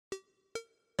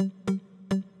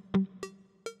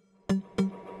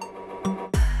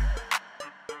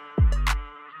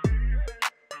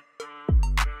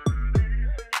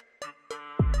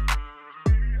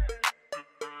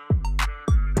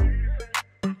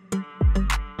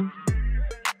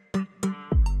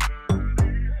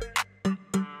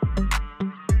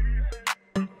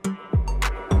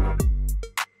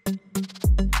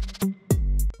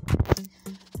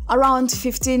Around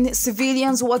 15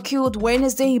 civilians were killed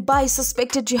Wednesday by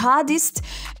suspected jihadists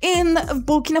in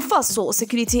Burkina Faso,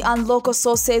 security and local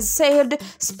sources said,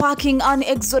 sparking an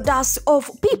exodus of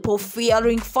people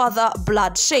fearing further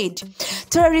bloodshed.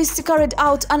 Terrorists carried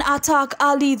out an attack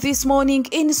early this morning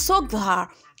in Sorgha,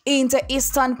 in the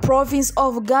eastern province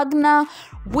of Gnagna,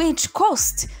 which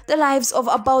cost the lives of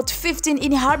about 15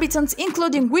 inhabitants,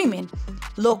 including women,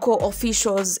 local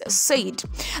officials said.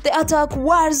 The attack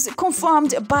was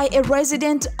confirmed by a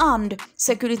resident and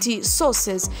security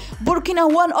sources.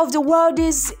 Burkina, one of the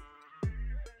world's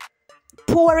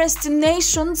poorest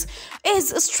nations, is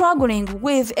struggling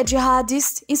with a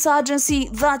jihadist insurgency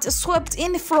that swept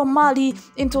in from Mali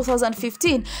in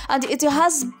 2015, and it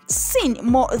has seen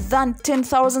more than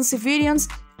 10,000 civilians,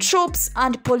 troops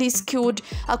and police killed,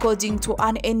 according to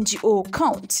an NGO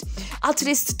count. At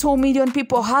least 2 million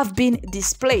people have been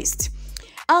displaced.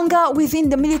 Anger within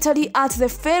the military at the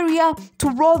failure to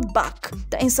roll back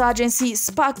the insurgency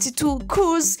sparked 2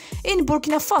 coups in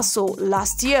Burkina Faso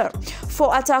last year.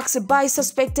 4 attacks by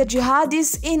suspected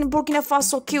jihadists in Burkina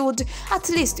Faso killed at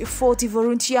least 40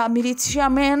 volunteer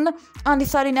militiamen and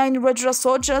 39 regular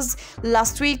soldiers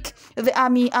last week, the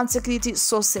army and security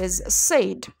sources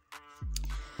said.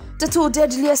 The 2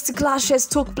 deadliest clashes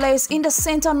took place in the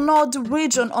center-north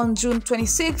region on June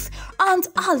 26th, and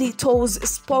early tolls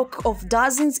spoke of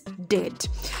dozens dead.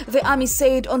 The army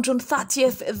said on June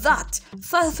 30th that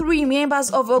 33 members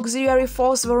of auxiliary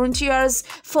force volunteers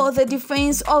for the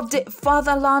defense of the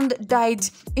fatherland died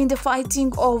in the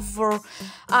fighting over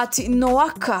at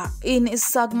Noaka in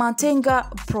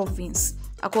Sagmatenga province.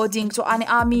 According to an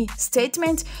army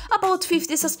statement, about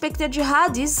 50 suspected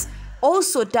jihadis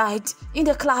also died in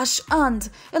the clash, and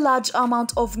a large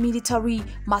amount of military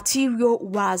material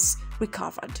was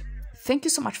recovered. Thank you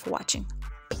so much for watching.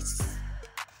 Peace.